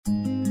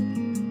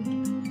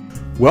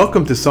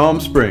Welcome to Psalm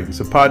Springs,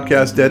 a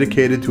podcast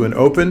dedicated to an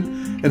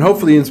open and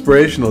hopefully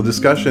inspirational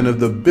discussion of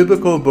the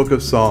biblical book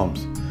of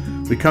Psalms.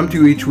 We come to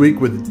you each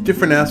week with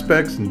different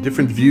aspects and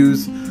different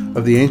views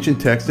of the ancient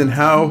text and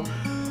how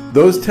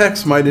those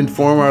texts might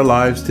inform our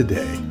lives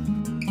today.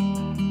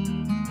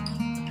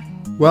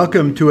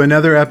 Welcome to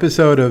another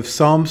episode of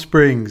Psalm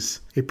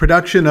Springs, a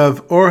production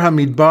of Or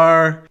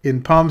Hamidbar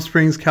in Palm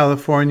Springs,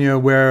 California,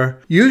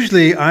 where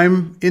usually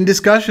I'm in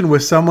discussion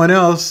with someone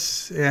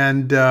else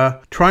and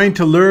trying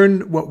to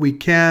learn what we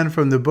can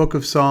from the book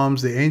of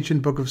Psalms, the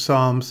ancient book of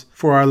Psalms,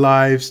 for our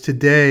lives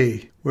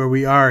today, where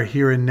we are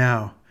here and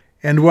now.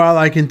 And while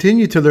I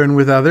continue to learn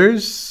with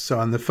others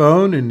on the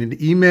phone and in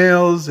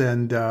emails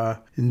and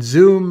in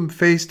Zoom,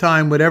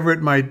 FaceTime, whatever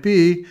it might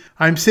be,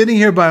 I'm sitting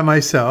here by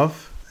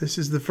myself. This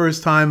is the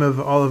first time of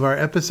all of our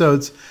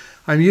episodes.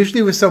 I'm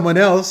usually with someone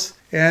else,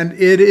 and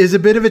it is a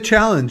bit of a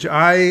challenge.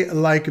 I,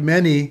 like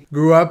many,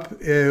 grew up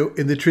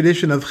in the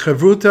tradition of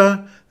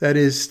chavruta, that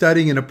is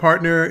studying in a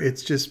partner.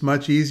 It's just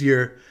much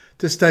easier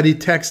to study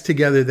text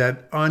together,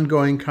 that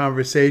ongoing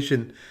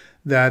conversation,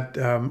 that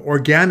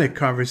organic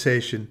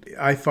conversation,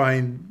 I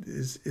find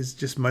is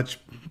just much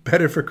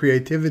better for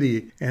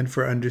creativity and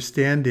for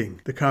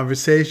understanding. The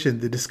conversation,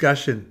 the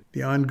discussion,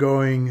 the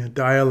ongoing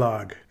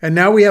dialogue. And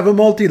now we have a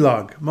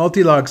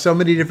multi-log. So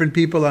many different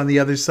people on the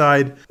other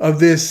side of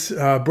this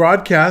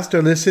broadcast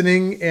are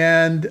listening.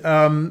 And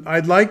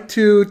I'd like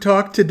to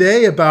talk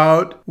today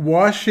about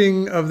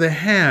washing of the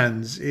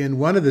hands in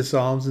one of the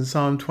Psalms, in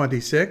Psalm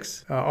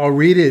 26. I'll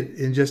read it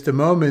in just a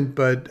moment,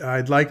 but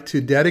I'd like to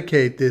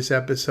dedicate this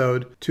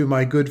episode to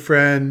my good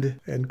friend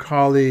and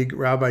colleague,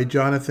 Rabbi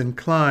Jonathan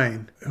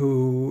Klein,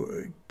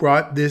 who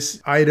brought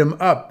this item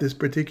up, this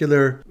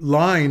particular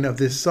line of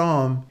this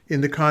psalm,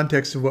 in the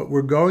context of what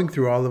we're going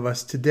through, all of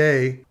us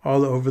today,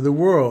 all over the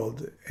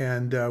world.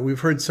 And we've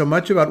heard so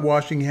much about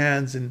washing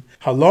hands and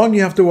how long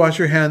you have to wash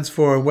your hands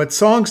for and what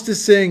songs to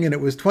sing. And it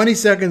was 20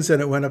 seconds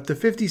and it went up to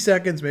 50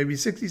 seconds, maybe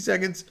 60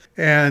 seconds.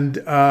 And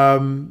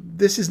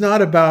this is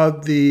not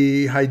about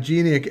the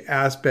hygienic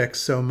aspects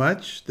so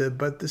much,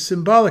 but the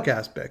symbolic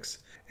aspects.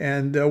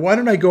 And why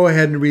don't I go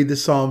ahead and read the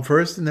psalm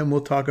first, and then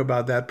we'll talk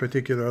about that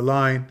particular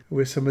line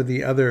with some of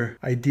the other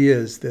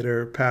ideas that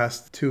are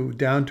passed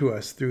down to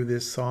us through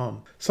this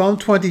psalm. Psalm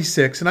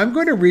 26, and I'm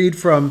going to read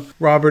from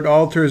Robert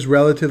Alter's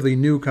relatively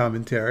new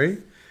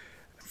commentary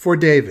for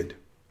David.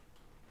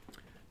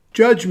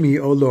 Judge me,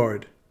 O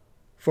Lord,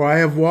 for I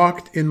have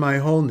walked in my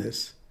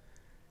wholeness,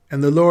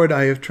 and the Lord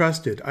I have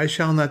trusted. I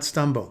shall not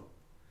stumble.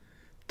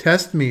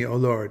 Test me, O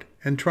Lord,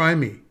 and try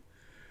me.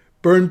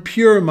 Burn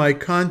pure my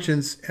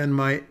conscience and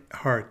my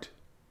heart.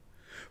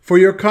 For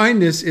your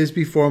kindness is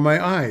before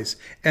my eyes,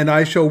 and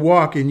I shall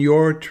walk in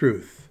your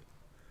truth.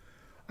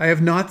 I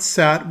have not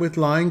sat with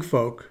lying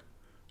folk,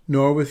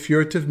 nor with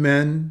furtive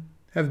men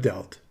have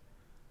dealt.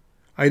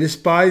 I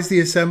despise the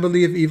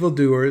assembly of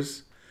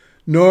evildoers,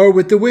 nor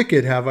with the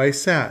wicked have I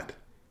sat.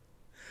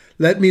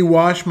 Let me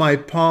wash my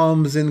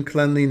palms in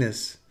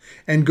cleanliness,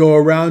 and go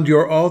around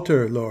your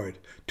altar, Lord,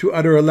 to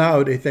utter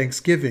aloud a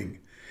thanksgiving,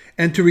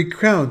 and to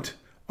recount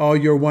all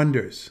your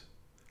wonders.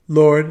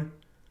 Lord,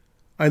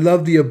 I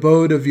love the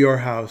abode of your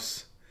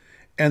house,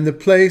 and the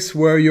place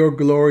where your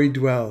glory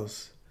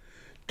dwells.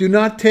 Do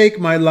not take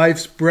my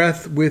life's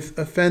breath with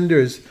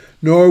offenders,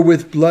 nor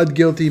with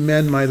blood-guilty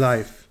men my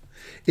life,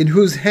 in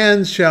whose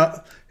hands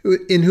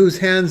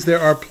there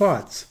are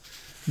plots,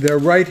 their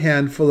right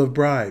hand full of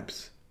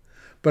bribes.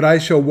 But I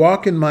shall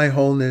walk in my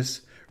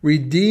wholeness.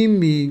 Redeem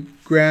me,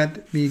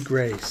 grant me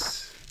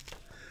grace.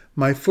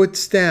 My foot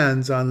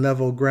stands on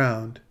level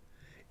ground.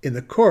 In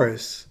the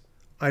chorus,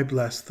 I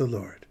bless the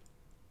Lord.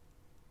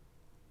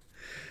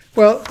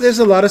 Well, there's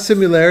a lot of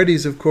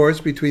similarities, of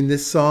course, between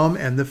this psalm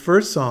and the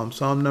first psalm,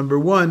 Psalm number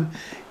 1,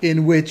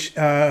 in which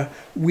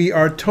we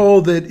are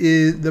told that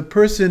the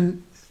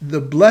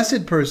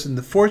blessed person,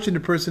 the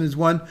fortunate person, is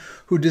one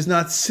who does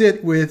not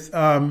sit with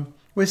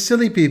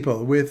silly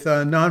people, with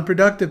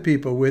non-productive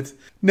people, with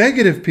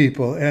negative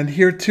people. And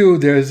here, too,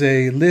 there's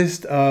a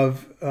list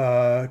of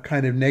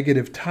kind of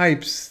negative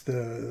types,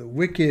 the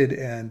wicked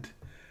and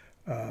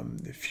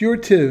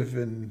furtive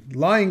and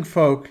lying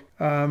folk.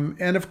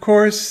 And of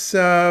course,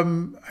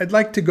 I'd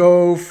like to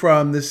go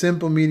from the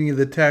simple meaning of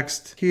the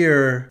text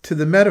here to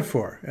the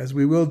metaphor, as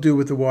we will do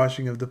with the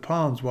washing of the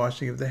palms,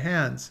 washing of the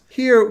hands.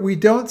 Here, we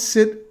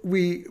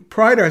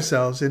pride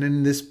ourselves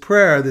in this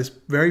prayer, this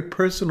very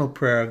personal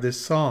prayer of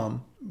this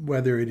psalm,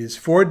 whether it is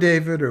for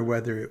David or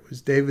whether it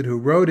was David who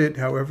wrote it,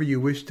 however you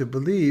wish to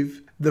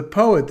believe. The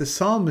poet, the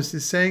psalmist,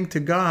 is saying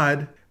to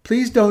God,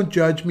 please don't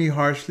judge me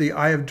harshly.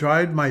 I have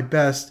tried my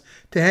best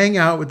to hang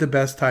out with the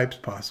best types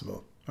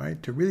possible,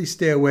 right? To really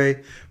stay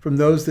away from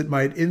those that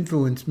might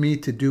influence me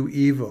to do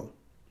evil.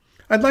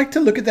 I'd like to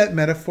look at that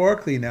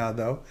metaphorically now,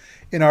 though,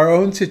 in our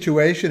own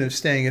situation of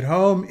staying at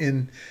home,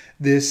 in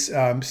this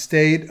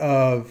state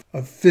of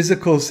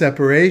physical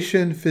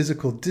separation,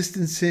 physical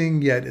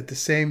distancing, yet at the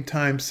same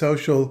time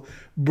social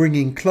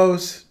bringing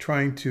close,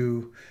 trying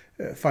to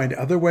find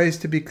other ways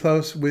to be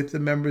close with the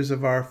members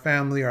of our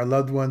family, our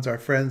loved ones, our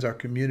friends, our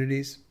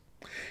communities.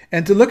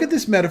 And to look at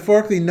this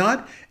metaphorically,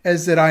 not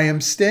as that I'm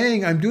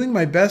doing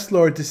my best,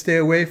 Lord, to stay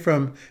away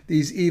from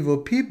these evil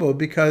people,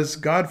 because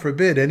God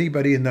forbid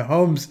anybody in the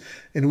homes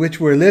in which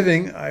we're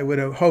living, I would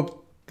have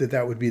hoped that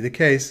that would be the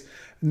case.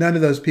 None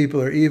of those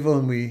people are evil,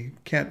 and we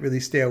can't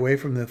really stay away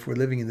from them if we're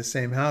living in the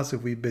same house,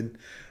 if we've been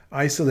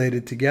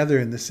isolated together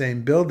in the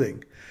same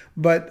building.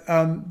 But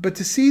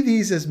to see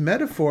these as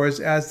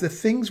metaphors, as the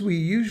things we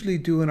usually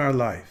do in our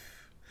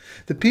life.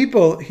 The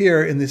people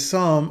here in this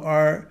psalm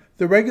are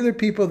the regular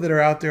people that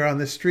are out there on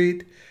the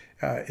street,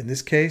 in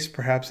this case,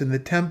 perhaps in the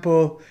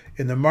temple,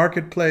 in the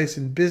marketplace,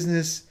 in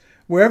business,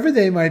 wherever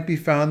they might be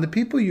found, the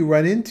people you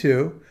run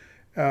into.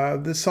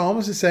 The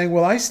psalmist is saying,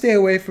 well, I stay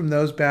away from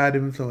those bad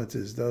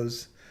influences,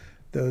 those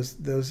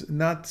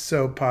not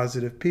so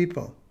positive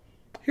people.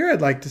 Here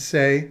I'd like to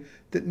say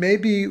that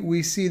maybe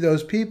we see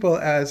those people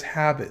as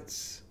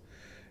habits,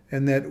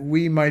 and that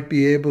we might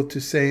be able to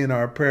say in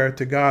our prayer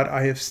to God,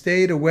 I have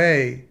stayed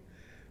away,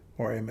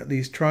 or I'm at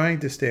least trying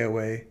to stay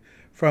away,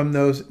 from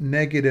those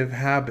negative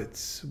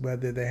habits,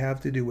 whether they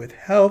have to do with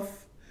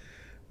health,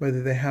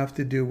 whether they have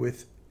to do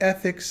with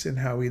ethics and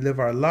how we live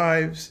our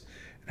lives,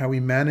 and how we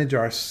manage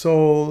our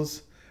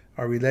souls,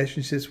 our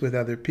relationships with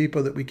other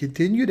people that we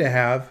continue to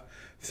have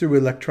through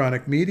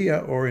electronic media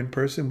or in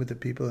person with the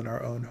people in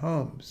our own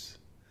homes.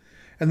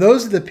 And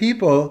those are the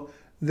people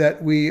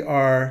that we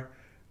are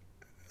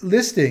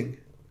listing.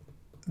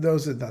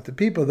 Those are not the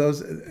people,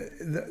 those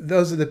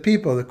are the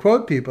people, the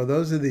quote people,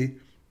 those are the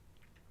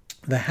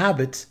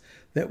habits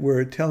that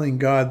we're telling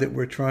God that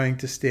we're trying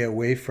to stay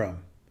away from.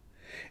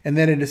 And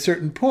then at a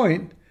certain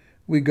point,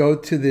 we go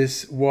to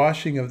this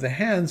washing of the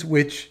hands,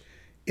 which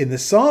in the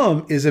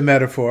psalm is a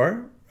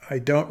metaphor. I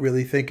don't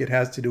really think it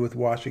has to do with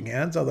washing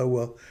hands, although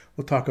we'll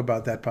talk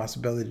about that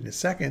possibility in a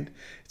second.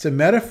 It's a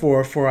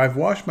metaphor for I've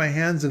washed my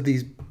hands of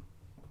these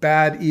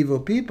bad,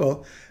 evil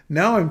people.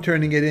 Now I'm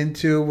turning it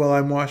into, well,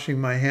 I'm washing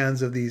my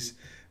hands of these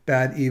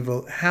bad,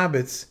 evil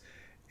habits.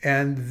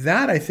 And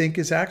that, I think,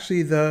 is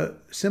actually the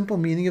simple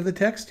meaning of the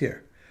text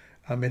here.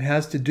 It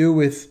has to do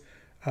with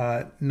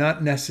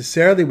not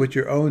necessarily what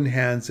your own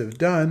hands have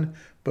done,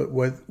 but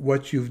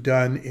what you've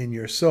done in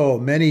your soul.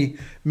 Many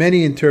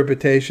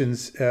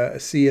interpretations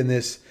see in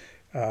this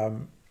a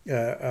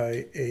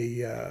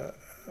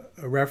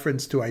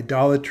reference to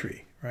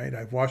idolatry, right?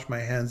 I've washed my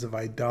hands of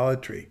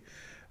idolatry.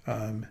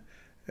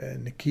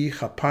 Neki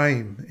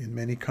chapayim in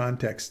many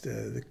contexts,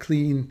 the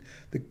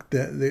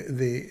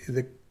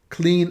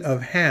clean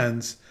of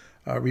hands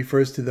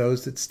refers to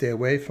those that stay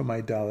away from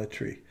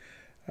idolatry.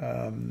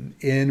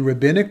 In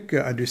rabbinic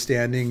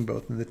understanding,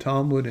 both in the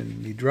Talmud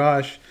and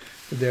Midrash,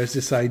 there's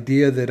this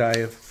idea that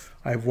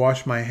I've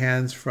washed my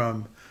hands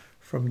from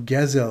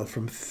gezel,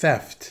 from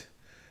theft.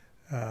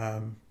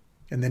 And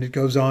then it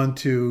goes on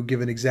to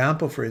give an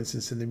example, for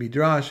instance, in the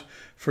Midrash.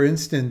 For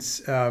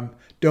instance,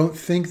 don't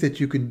think that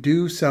you can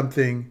do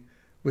something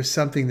with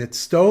something that's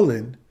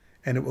stolen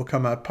and it will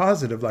come out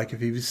positive. Like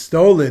if you've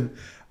stolen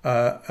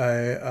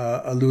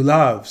a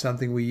lulav,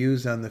 something we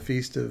use on the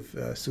Feast of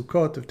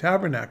Sukkot, of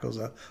Tabernacles,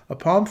 a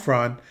palm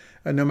frond,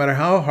 no matter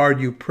how hard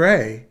you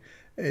pray,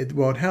 it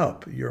won't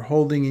help. You're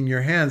holding in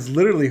your hands,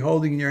 literally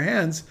holding in your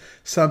hands,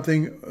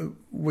 something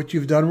what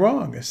you've done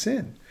wrong, a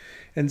sin.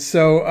 And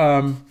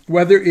so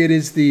whether it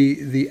is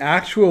the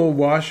actual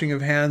washing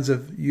of hands,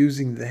 of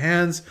using the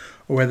hands,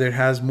 or whether it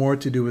has more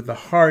to do with the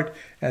heart,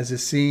 as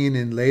is seen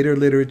in later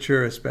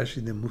literature,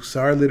 especially the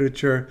Musar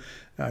literature.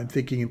 I'm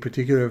thinking in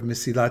particular of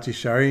Mesilat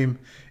Yesharim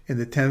in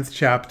the 10th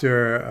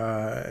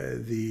chapter,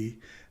 the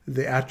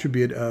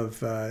attribute of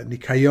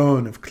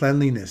nikayon, of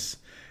cleanliness.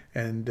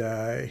 And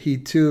he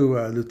too,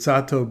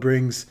 Luzzatto,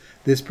 brings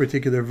this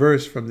particular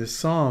verse from this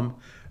psalm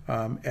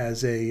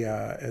as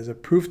a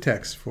proof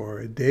text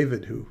for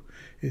David, who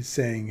is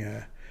saying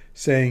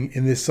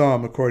in this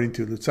psalm, according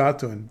to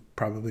Luzzatto and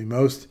probably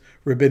most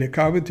rabbinic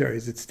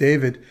commentaries, it's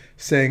David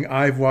saying,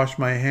 "I've washed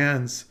my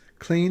hands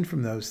clean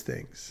from those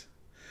things."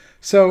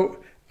 So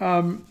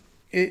I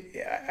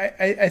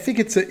think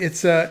it's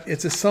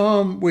a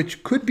psalm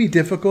which could be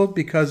difficult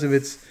because of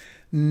its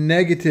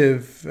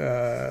negative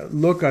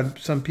look on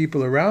some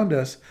people around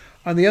us.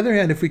 On the other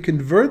hand, if we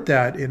convert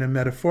that in a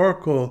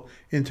metaphorical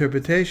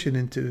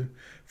interpretation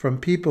from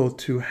people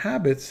to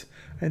habits,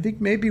 I think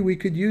maybe we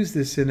could use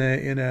this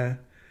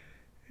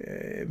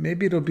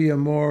maybe it'll be a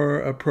more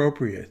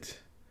appropriate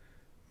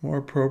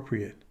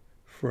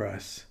for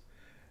us.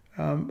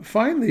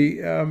 Finally,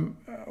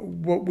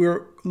 what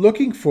we're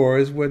looking for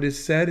is what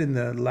is said in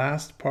the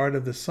last part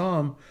of the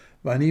psalm,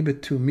 "Vani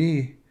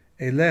betumi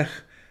elech,"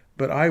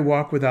 but I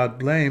walk without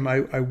blame.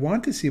 I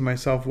want to see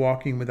myself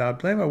walking without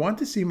blame. I want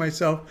to see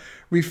myself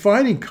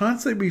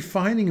constantly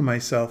refining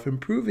myself,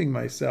 improving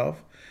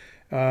myself.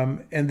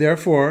 And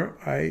therefore,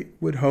 I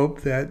would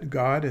hope that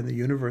God and the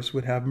universe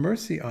would have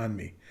mercy on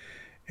me.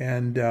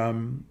 And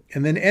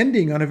then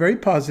ending on a very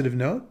positive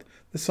note,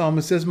 the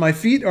psalmist says, my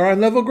feet are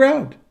on level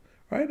ground,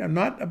 right? I'm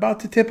not about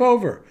to tip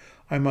over.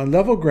 I'm on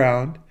level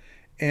ground,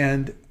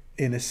 and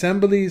in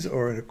assemblies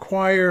or in a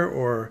choir,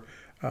 or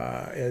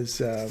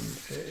as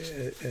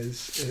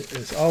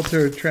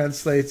Alter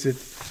translates it,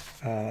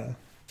 in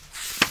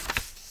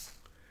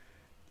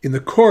the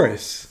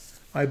chorus,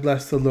 I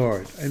bless the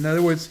Lord. In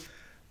other words,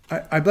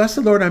 I bless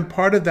the Lord. I'm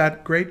part of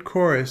that great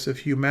chorus of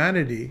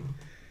humanity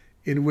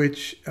in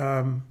which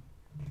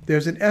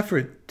there's an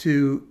effort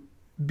to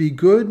be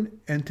good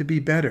and to be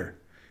better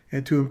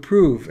and to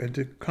improve and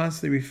to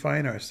constantly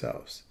refine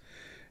ourselves.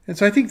 And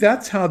so I think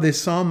that's how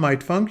this psalm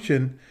might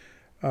function.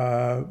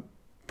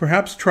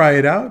 Perhaps try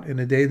it out in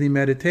a daily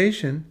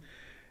meditation.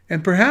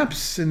 And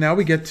perhaps, and now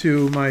we get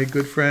to my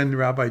good friend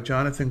Rabbi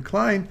Jonathan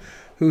Klein,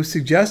 who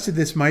suggested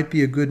this might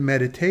be a good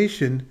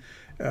meditation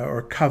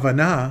or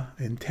kavanah,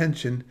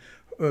 intention,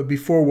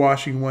 before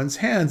washing one's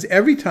hands.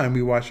 Every time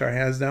we wash our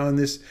hands now in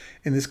this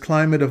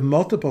climate of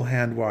multiple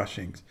hand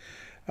washings.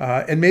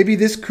 And maybe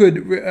this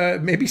could,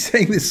 maybe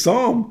saying this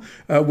psalm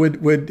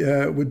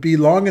would be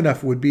long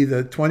enough, would be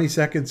the 20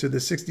 seconds or the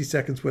 60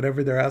 seconds,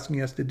 whatever they're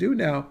asking us to do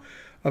now,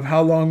 of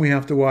how long we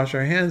have to wash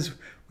our hands.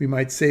 We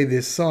might say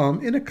this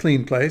psalm in a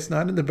clean place,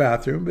 not in the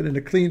bathroom, but in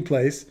a clean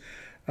place,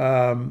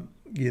 that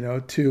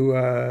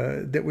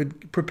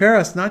would prepare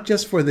us not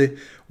just for the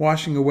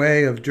washing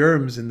away of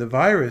germs and the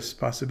virus,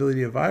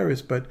 possibility of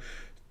virus, but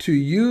to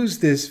use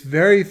this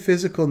very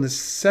physical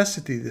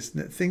necessity, this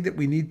thing that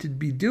we need to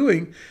be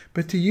doing,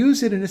 but to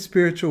use it in a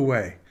spiritual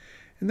way.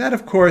 And that,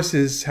 of course,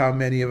 is how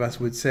many of us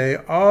would say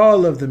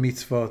all of the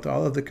mitzvot,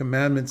 all of the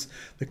commandments,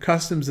 the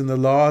customs and the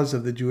laws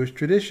of the Jewish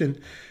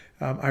tradition.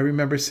 I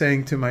remember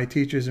saying to my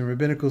teachers in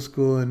rabbinical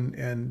school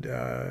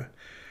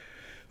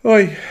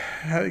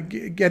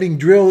getting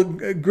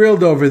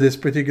grilled over this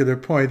particular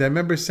point. I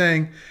remember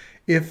saying,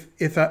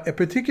 if a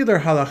particular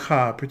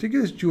halakha, a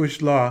particular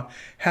Jewish law,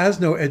 has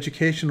no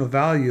educational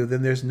value,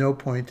 then there's no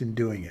point in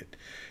doing it.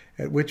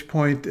 At which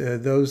point,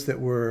 those that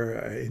were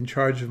in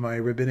charge of my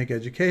rabbinic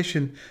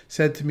education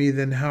said to me,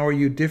 then how are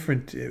you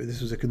different?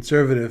 This was a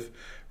conservative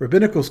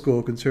rabbinical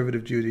school,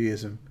 conservative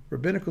Judaism.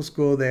 Rabbinical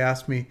school, they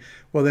asked me,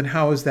 well, then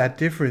how is that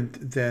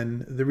different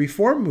than the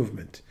Reform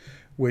movement,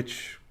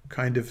 which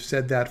kind of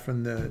said that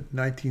from the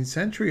 19th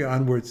century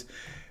onwards?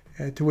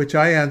 To which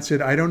I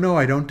answered, I don't know.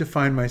 I don't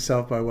define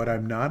myself by what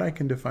I'm not. I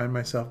can define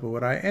myself by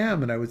what I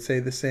am. And I would say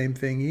the same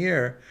thing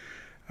here.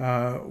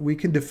 We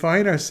can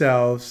define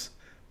ourselves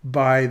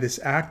by this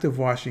act of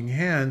washing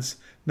hands,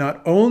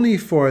 not only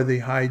for the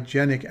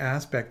hygienic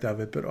aspect of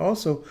it, but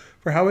also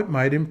for how it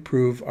might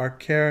improve our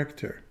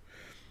character.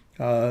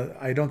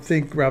 I don't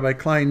think Rabbi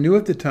Klein knew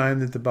at the time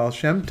that the Baal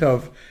Shem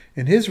Tov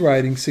in his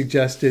writing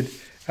suggested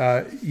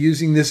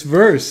using this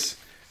verse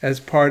as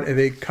part of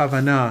a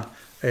kavanah,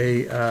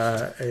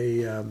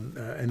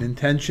 an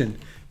intention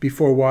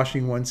before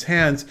washing one's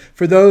hands.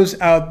 For those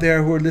out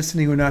there who are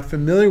listening who are not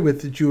familiar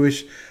with the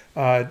Jewish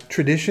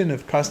tradition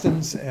of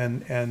customs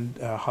and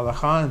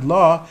halakha and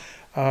law,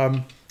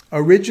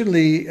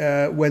 originally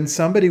when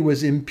somebody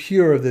was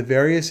impure, of the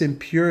various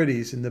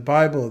impurities in the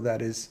Bible,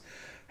 that is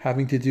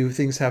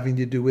things having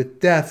to do with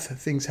death,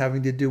 things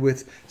having to do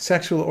with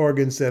sexual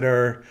organs that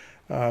are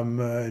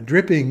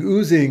dripping,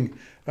 oozing,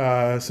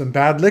 some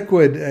bad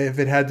liquid, if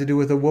it had to do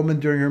with a woman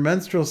during her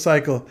menstrual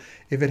cycle,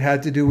 if it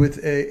had to do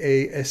with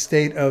a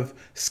state of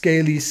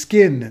scaly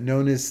skin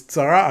known as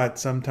tzara'at,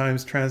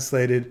 sometimes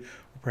translated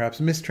or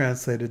perhaps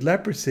mistranslated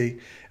leprosy,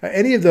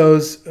 any of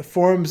those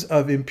forms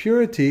of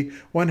impurity,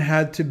 one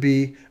had to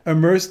be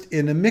immersed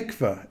in a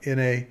mikveh,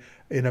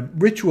 in a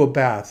ritual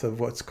bath of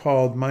what's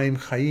called mayim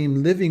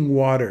chayim, living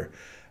water,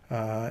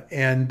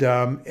 and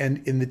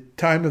in the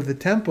time of the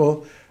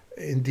temple,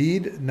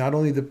 indeed, not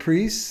only the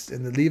priests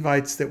and the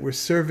Levites that were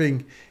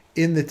serving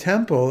in the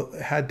temple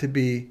had to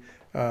be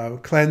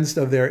cleansed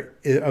of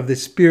the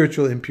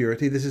spiritual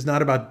impurity. This is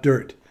not about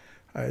dirt.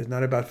 It's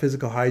not about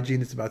physical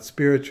hygiene. It's about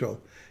spiritual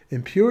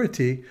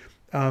impurity.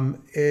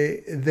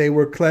 They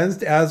were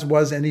cleansed, as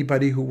was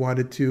anybody who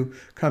wanted to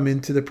come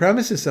into the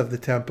premises of the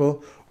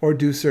temple or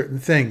do certain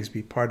things,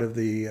 be part of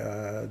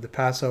the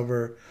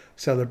Passover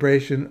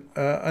celebration,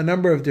 a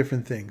number of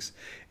different things.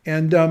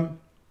 And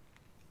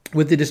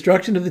with the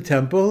destruction of the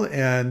temple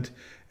and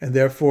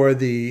therefore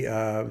the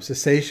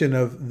cessation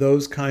of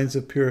those kinds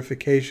of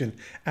purification,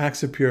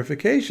 acts of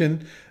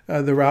purification,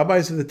 the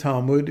rabbis of the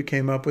Talmud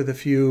came up with a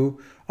few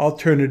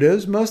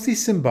alternatives, mostly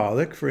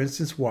symbolic, for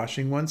instance,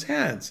 washing one's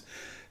hands.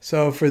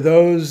 So for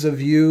those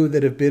of you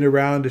that have been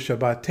around a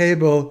Shabbat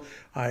table,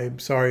 I'm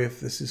sorry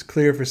if this is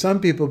clear for some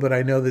people, but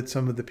I know that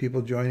some of the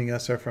people joining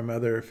us are from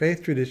other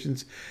faith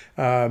traditions,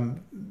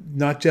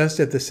 not just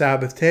at the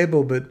Sabbath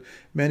table, but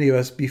many of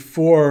us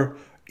before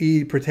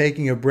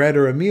partaking of bread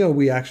or a meal,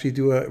 we actually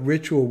do a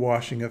ritual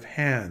washing of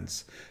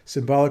hands,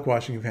 symbolic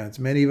washing of hands.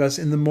 Many of us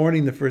in the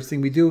morning, the first thing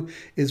we do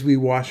is we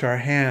wash our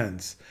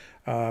hands.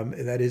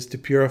 That is to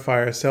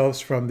purify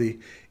ourselves from the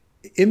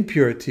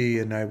impurity,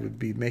 and I would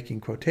be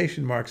making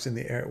quotation marks in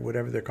the air,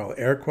 whatever they're called,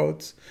 air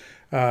quotes,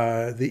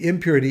 the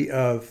impurity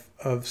of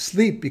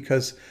sleep,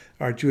 because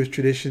our Jewish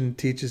tradition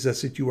teaches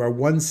us that you are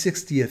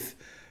 1/60th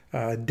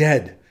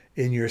dead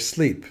in your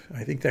sleep.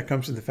 I think that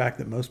comes from the fact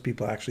that most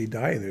people actually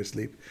die in their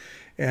sleep.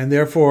 And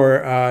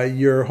therefore,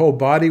 your whole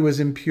body was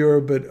impure,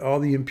 but all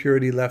the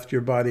impurity left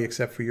your body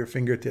except for your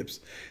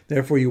fingertips.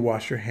 Therefore, you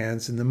wash your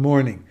hands in the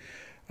morning.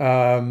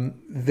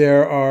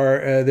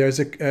 There's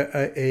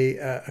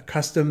a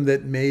custom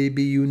that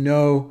maybe you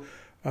know.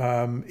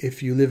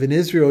 If you live in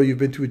Israel, you've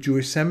been to a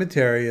Jewish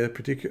cemetery,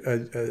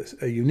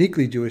 a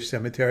uniquely Jewish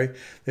cemetery.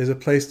 There's a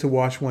place to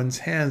wash one's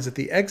hands at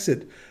the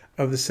exit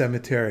of the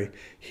cemetery.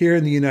 Here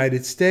in the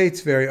United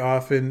States, very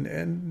often,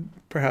 and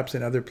perhaps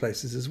in other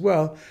places as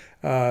well,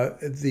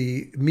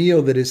 the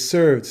meal that is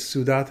served,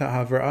 Sudat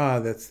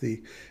HaHavra'ah, that's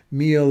the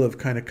meal of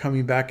kind of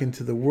coming back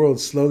into the world,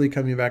 slowly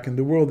coming back into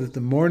the world, that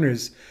the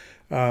mourners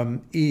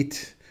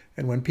eat.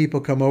 And when people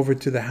come over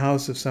to the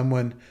house of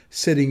someone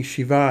sitting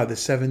Shiva, the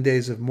 7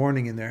 days of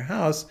mourning in their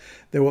house,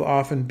 there will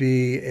often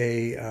be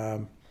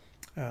a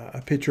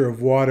pitcher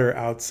of water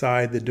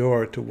outside the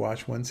door to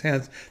wash one's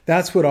hands.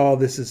 That's what all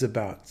this is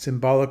about,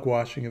 symbolic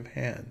washing of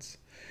hands.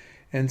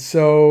 And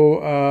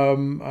so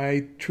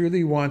I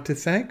truly want to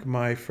thank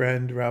my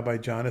friend Rabbi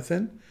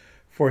Jonathan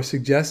for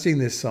suggesting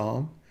this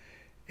psalm.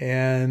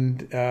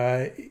 And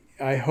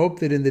I hope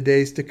that in the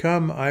days to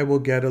come, I will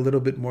get a little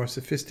bit more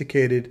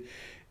sophisticated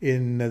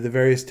in the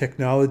various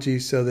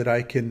technologies so that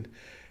I can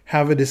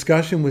have a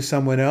discussion with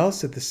someone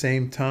else at the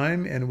same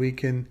time, and we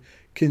can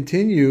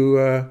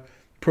continue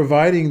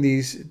providing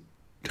these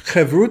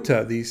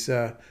chevruta, these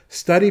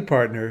study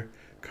partner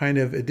kind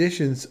of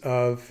editions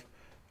of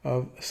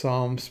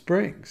Psalm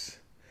Springs.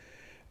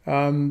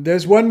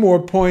 There's one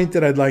more point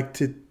that I'd like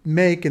to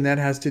make, and that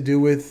has to do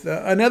with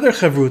another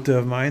chavruta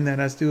of mine. That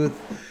has to do with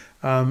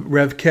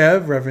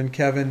Reverend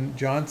Kevin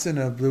Johnson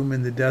of Bloom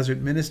in the Desert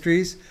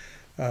Ministries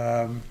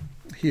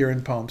here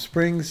in Palm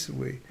Springs.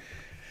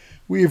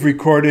 We have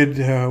recorded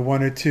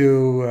one or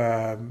two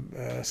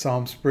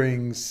Psalm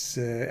Springs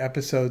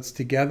episodes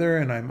together,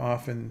 and I'm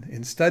often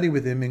in study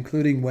with him,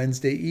 including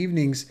Wednesday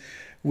evenings.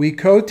 We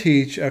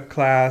co-teach a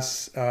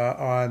class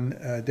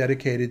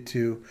dedicated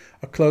to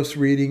a close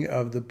reading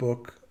of the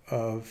book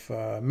of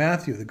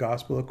Matthew, the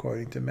Gospel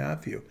according to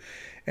Matthew.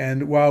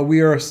 And while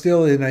we are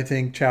still in, I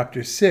think,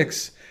 chapter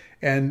 6,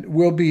 and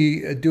we'll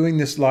be doing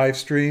this live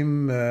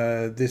stream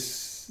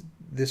this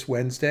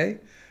Wednesday.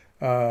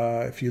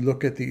 If you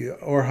look at the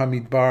Or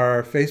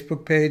Hamidbar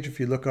Facebook page,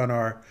 if you look on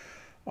our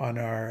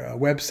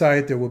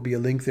website, there will be a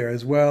link there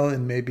as well.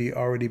 And maybe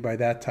already by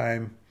that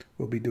time,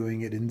 we'll be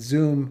doing it in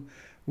Zoom.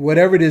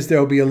 Whatever it is, there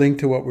will be a link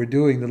to what we're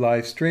doing, the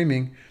live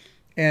streaming.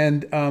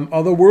 And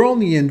although we're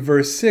only in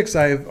verse 6,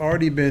 I have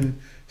already been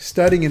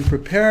studying and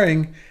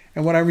preparing.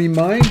 And what I'm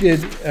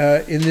reminded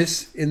in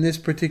this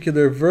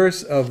particular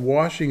verse of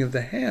washing of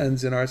the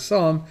hands in our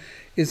psalm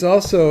is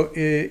also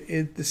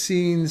the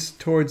scenes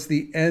towards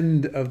the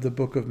end of the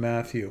book of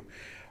Matthew.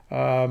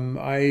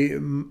 I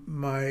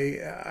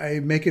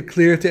make it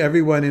clear to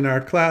everyone in our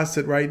class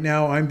that right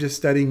now I'm just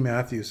studying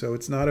Matthew, so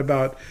it's not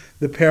about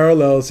the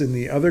parallels in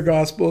the other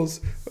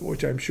Gospels,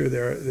 which I'm sure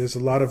there's a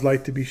lot of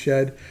light to be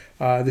shed.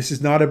 This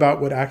is not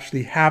about what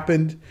actually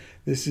happened.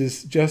 This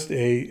is just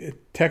a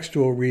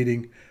textual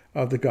reading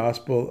of the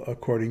Gospel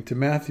according to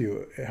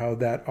Matthew, how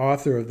that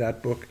author of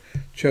that book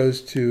chose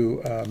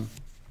to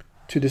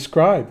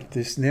describe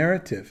this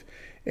narrative.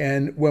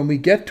 And when we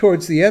get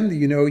towards the end,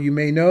 you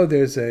may know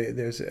there's a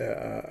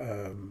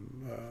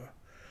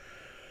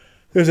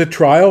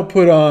trial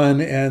put on,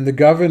 and the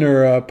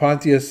governor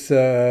Pontius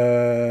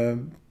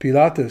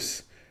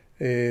Pilatus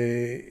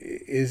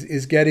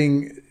is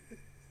getting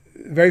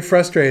very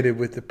frustrated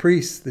with the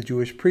priests, the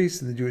Jewish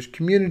priests, and the Jewish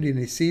community, and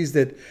he sees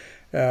that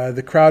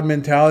the crowd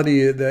mentality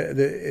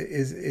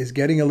is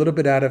getting a little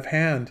bit out of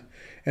hand.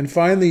 And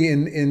finally,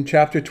 in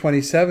chapter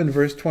 27,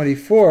 verse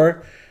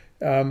 24.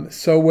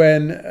 So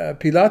when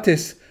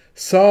Pilatus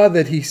saw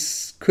that he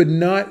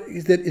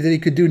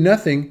could do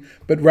nothing,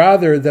 but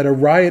rather that a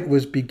riot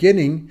was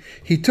beginning,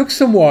 he took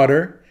some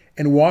water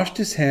and washed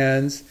his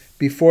hands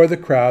before the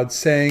crowd,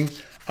 saying,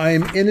 "I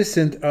am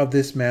innocent of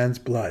this man's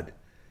blood.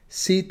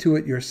 See to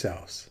it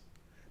yourselves."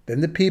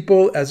 Then the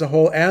people as a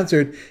whole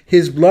answered,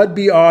 "His blood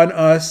be on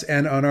us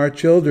and on our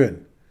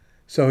children."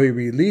 So he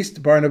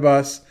released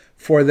Barnabas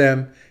for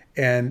them,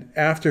 and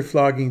after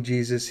flogging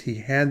Jesus, he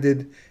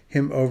handed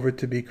him over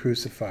to be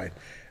crucified.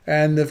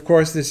 And of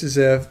course, this is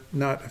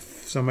not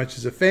so much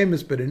as a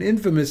famous, but an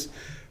infamous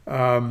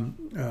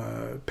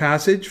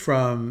passage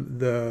from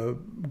the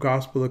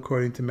Gospel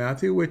according to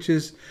Matthew, which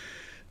has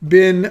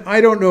been,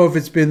 I don't know if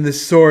it's been the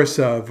source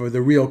of or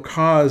the real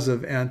cause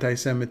of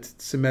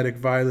anti-Semitic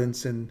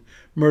violence and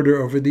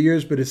murder over the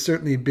years, but it's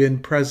certainly been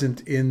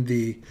present in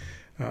the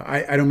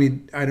I don't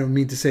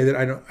mean to say that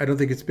I don't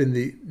think it's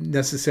been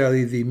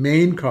necessarily the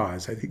main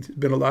cause. I think there's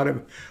been a lot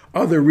of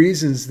other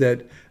reasons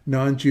that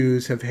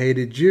non-Jews have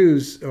hated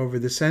Jews over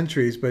the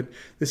centuries, but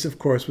this, of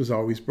course, was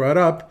always brought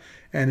up,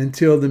 and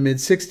until the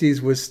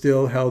mid-60s was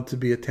still held to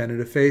be a tenet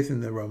of faith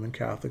in the Roman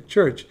Catholic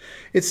Church.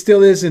 It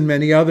still is in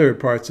many other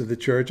parts of the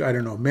church. I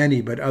don't know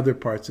many, but other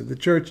parts of the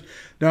church,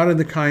 not in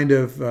the kind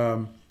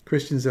of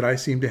Christians that I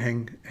seem to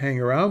hang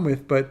around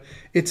with, but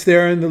it's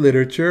there in the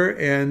literature,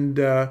 and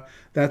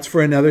that's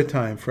for another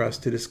time for us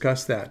to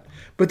discuss that.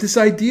 But this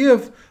idea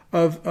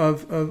of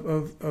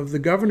the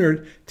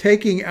governor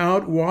taking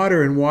out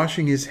water and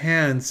washing his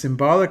hands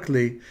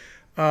symbolically,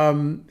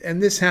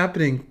 and this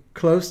happening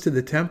close to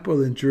the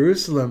temple in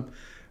Jerusalem,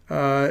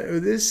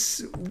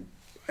 it's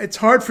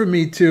hard for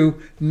me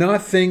to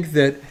not think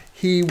that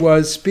he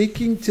was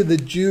speaking to the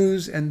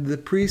Jews and the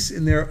priests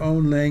in their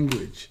own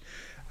language.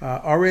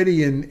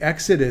 Already in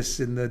Exodus,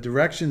 in the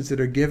directions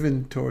that are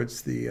given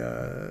towards the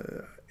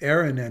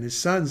Aaron and his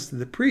sons,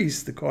 the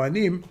priests, the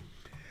Kohanim,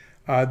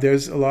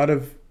 there's a lot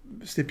of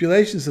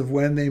stipulations of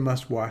when they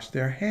must wash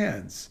their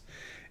hands.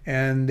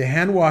 And the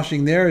hand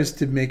washing there is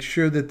to make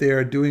sure that they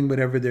are doing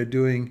whatever they're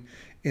doing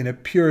in a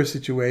pure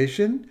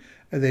situation.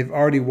 They've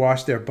already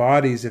washed their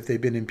bodies if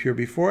they've been impure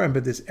before,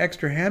 but this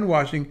extra hand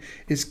washing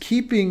is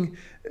keeping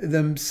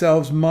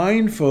themselves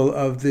mindful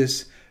of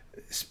this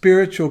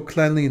spiritual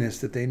cleanliness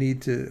that they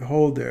need to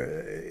hold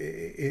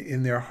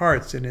in their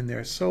hearts and in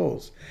their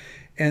souls.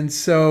 And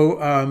so,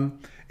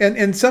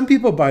 and some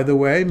people, by the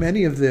way,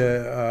 many of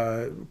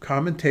the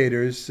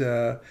commentators,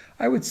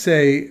 I would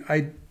say,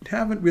 I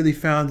haven't really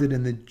found it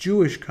in the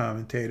Jewish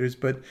commentators,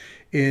 but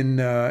in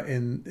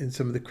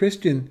some of the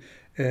Christian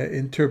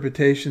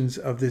interpretations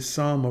of this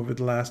psalm over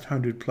the last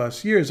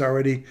 100+ years.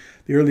 Already,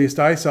 the earliest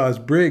I saw is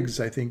Briggs.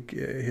 I think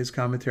his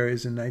commentary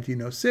is in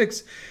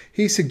 1906.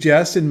 He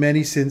suggests, and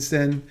many since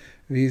then,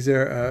 these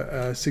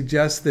are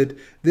suggests that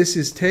this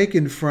is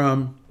taken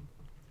from,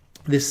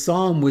 this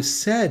psalm was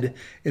said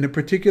in a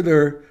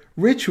particular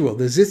ritual,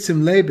 the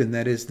Zitzim Leben,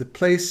 that is the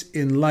place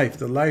in life,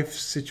 the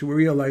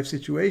real life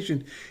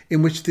situation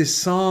in which this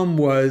psalm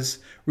was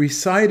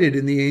recited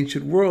in the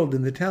ancient world,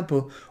 in the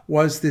temple,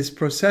 was this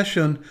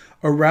procession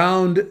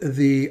around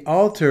the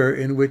altar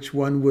in which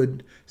one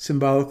would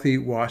symbolically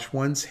wash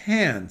one's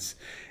hands.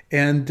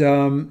 And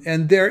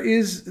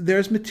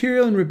there's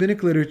material in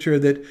rabbinic literature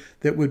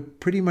that would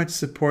pretty much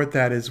support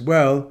that as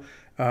well.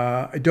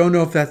 I don't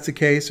know if that's the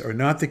case or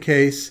not the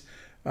case.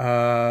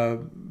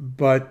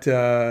 But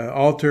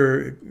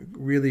Alter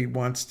really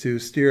wants to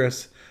steer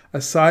us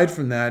aside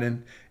from that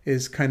and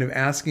is kind of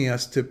asking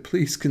us to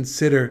please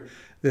consider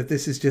that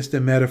this is just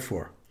a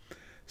metaphor.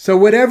 So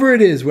whatever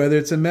it is, whether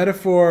it's a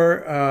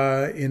metaphor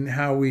in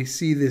how we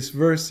see this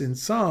verse in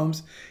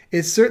Psalms,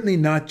 it's certainly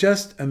not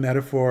just a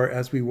metaphor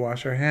as we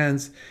wash our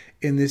hands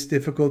in this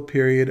difficult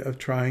period of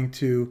trying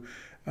to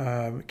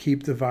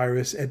keep the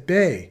virus at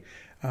bay.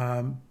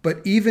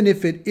 But even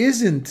if it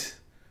isn't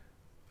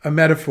a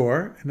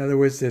metaphor, in other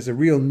words, there's a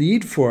real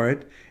need for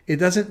it, it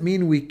doesn't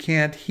mean we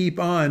can't heap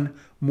on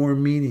more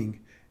meaning.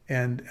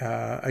 And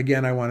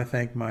again, I want to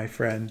thank my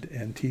friend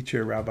and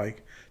teacher, Rabbi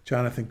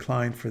Jonathan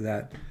Klein, for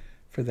that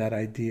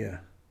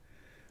idea.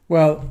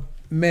 Well,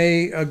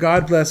 may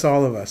God bless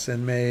all of us,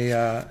 and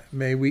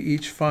may we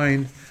each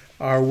find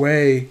our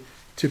way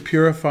to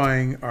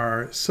purifying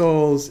our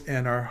souls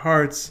and our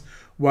hearts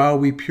while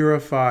we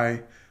purify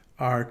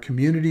our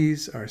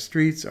communities, our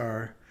streets,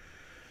 our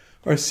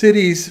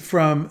cities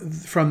from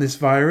this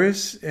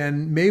virus,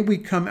 and may we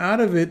come out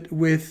of it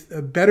with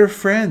better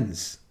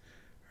friends,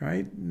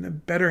 right?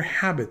 Better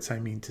habits, I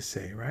mean to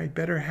say, right?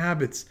 Better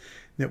habits,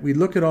 that we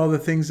look at all the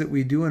things that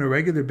we do on a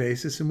regular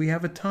basis, and we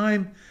have a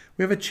chance,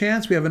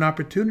 we have an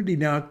opportunity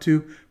now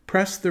to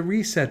press the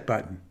reset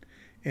button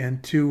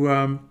and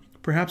to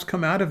perhaps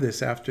come out of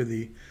this after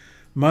the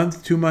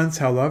month, 2 months,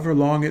 however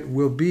long it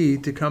will be,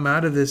 to come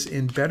out of this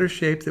in better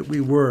shape than we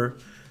were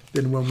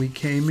than when we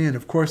came in.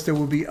 Of course, there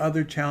will be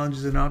other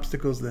challenges and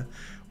obstacles that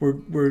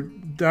we're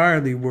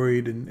direly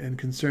worried and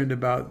concerned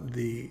about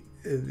the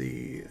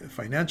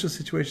financial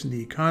situation,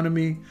 the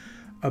economy,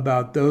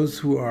 about those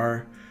who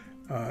are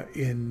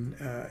in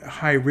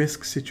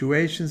high-risk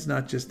situations,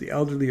 not just the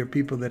elderly or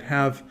people that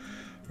have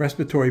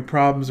respiratory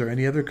problems or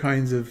any other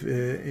kinds of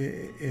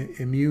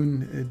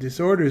immune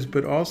disorders,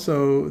 but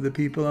also the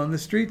people on the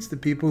streets, the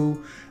people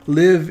who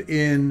live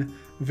in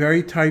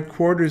very tight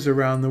quarters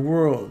around the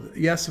world.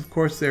 Yes, of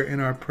course, they're in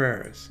our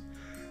prayers.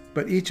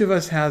 But each of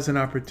us has an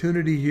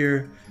opportunity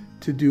here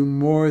to do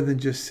more than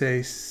just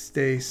stay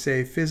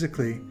safe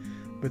physically,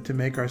 but to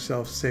make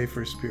ourselves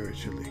safer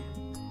spiritually.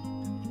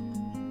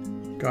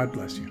 God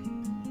bless you.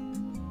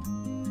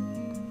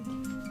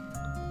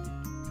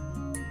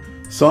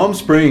 Psalm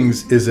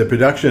Springs is a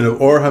production of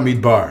Or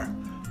Hamidbar,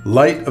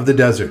 Light of the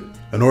Desert,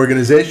 an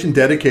organization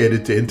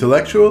dedicated to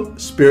intellectual,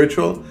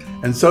 spiritual,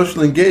 and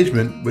social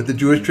engagement with the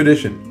Jewish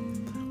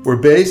tradition. We're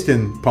based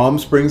in Palm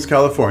Springs,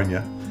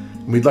 California,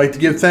 and we'd like to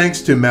give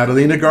thanks to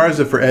Madalena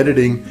Garza for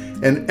editing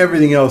and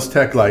everything else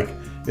tech-like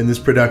in this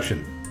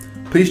production.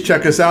 Please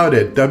check us out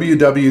at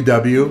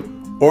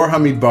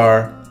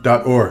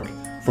www.orhamidbar.org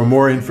for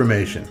more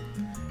information.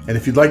 And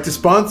if you'd like to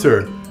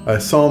sponsor a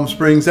Psalm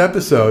Springs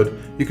episode,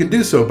 you can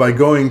do so by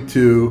going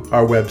to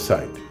our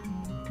website.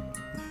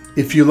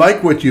 If you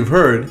like what you've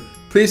heard,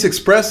 please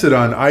express it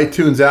on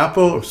iTunes,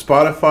 Apple, or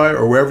Spotify,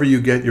 or wherever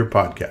you get your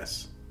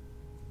podcasts.